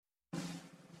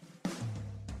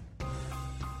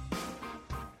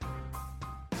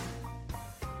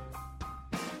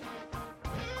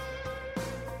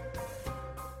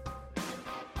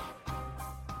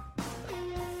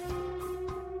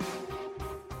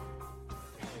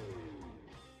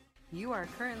You are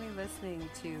currently listening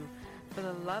to For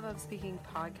the Love of Speaking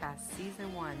podcast,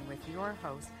 Season 1, with your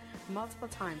host,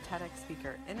 multiple-time TEDx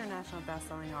speaker, international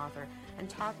best-selling author, and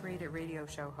top-rated radio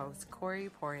show host, Corey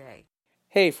Poirier.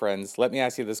 Hey friends, let me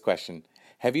ask you this question.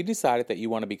 Have you decided that you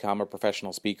want to become a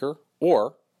professional speaker?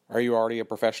 Or are you already a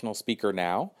professional speaker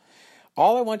now?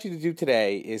 All I want you to do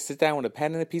today is sit down with a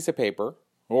pen and a piece of paper,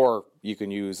 or you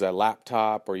can use a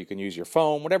laptop, or you can use your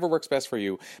phone, whatever works best for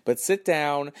you. But sit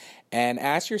down and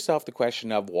ask yourself the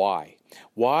question of why.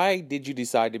 Why did you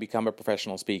decide to become a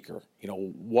professional speaker?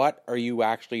 What are you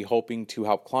actually hoping to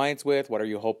help clients with? What are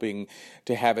you hoping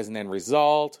to have as an end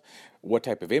result? What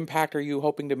type of impact are you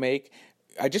hoping to make?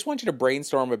 I just want you to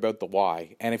brainstorm about the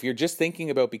why. And if you're just thinking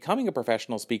about becoming a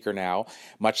professional speaker now,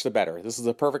 much the better. This is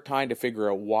a perfect time to figure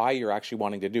out why you're actually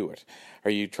wanting to do it. Are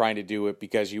you trying to do it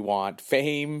because you want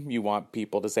fame? You want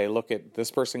people to say, look at this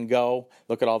person go,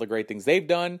 look at all the great things they've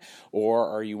done? Or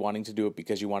are you wanting to do it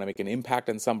because you want to make an impact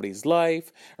on somebody's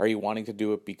life? Are you wanting to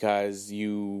do it because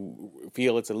you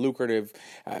feel it's a lucrative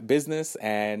business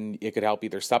and it could help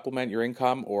either supplement your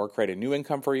income or create a new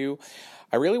income for you?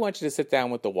 I really want you to sit down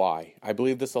with the why. I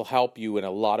believe this will help you in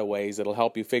a lot of ways. It'll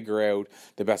help you figure out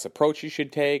the best approach you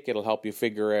should take. It'll help you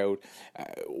figure out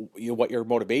what your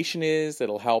motivation is.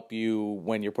 It'll help you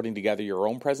when you're putting together your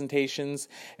own presentations,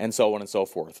 and so on and so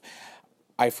forth.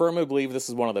 I firmly believe this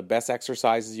is one of the best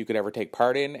exercises you could ever take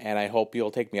part in, and I hope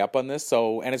you'll take me up on this.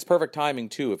 And it's perfect timing,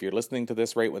 too. If you're listening to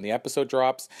this right when the episode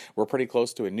drops, we're pretty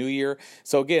close to a new year.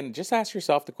 So again, just ask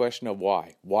yourself the question of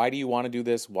why. Why do you want to do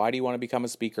this? Why do you want to become a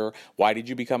speaker? Why did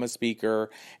you become a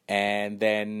speaker? And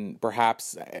then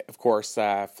perhaps, of course,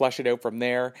 flesh it out from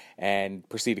there and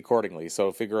proceed accordingly.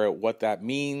 So figure out what that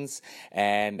means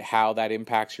and how that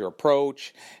impacts your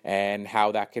approach and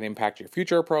how that can impact your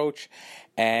future approach.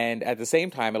 And at the same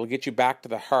time, it'll get you back to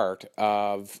the heart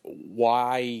of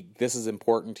why this is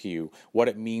important to you, what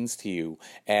it means to you.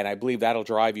 And I believe that'll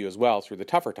drive you as well through the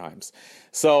tougher times.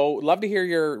 So love to hear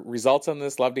your results on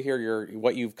this. Love to hear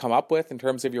what you've come up with in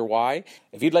terms of your why.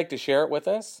 If you'd like to share it with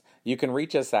us, you can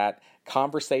reach us at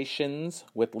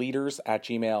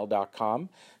conversationswithleaders@gmail.com.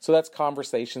 So that's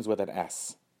conversations with an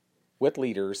S,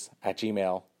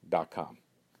 withleaders@gmail.com.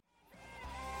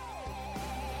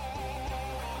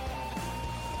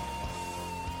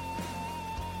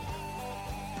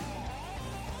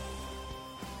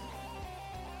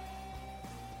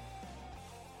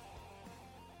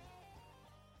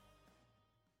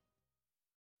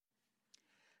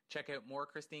 Check out more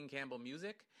Christine Campbell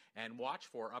music and watch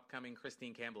for upcoming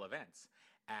Christine Campbell events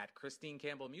at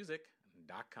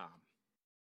christinecampbellmusic.com.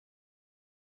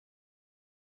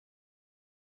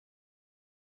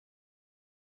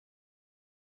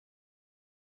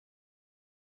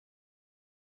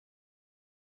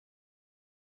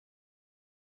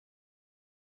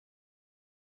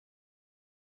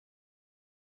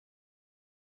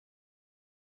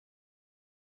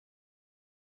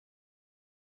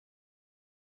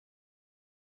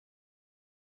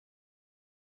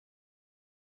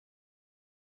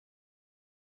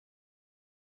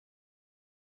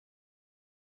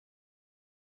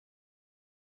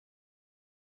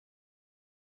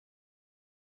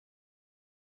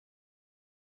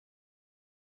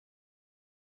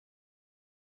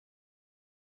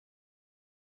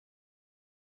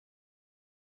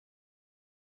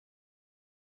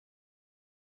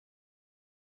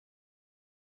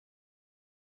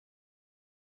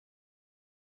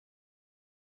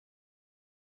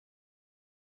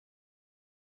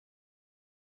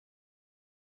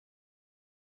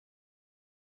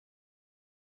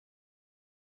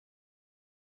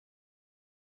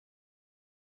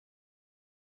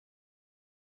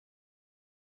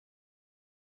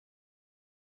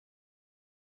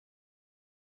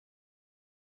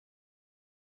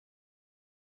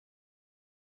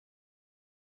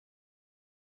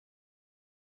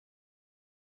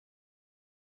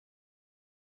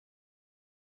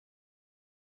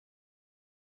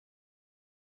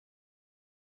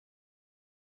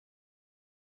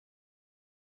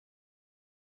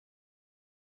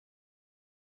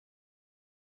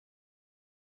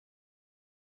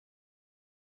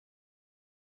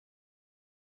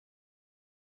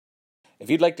 If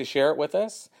you'd like to share it with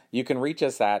us, you can reach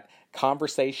us at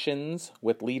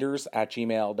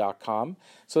conversationswithleaders@gmail.com.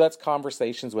 So that's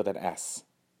conversations with an S,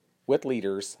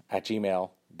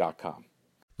 withleaders@gmail.com.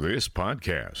 This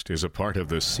podcast is a part of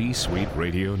the C-Suite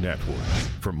Radio Network.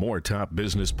 For more top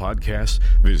business podcasts,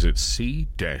 visit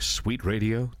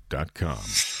c-suiteradio.com.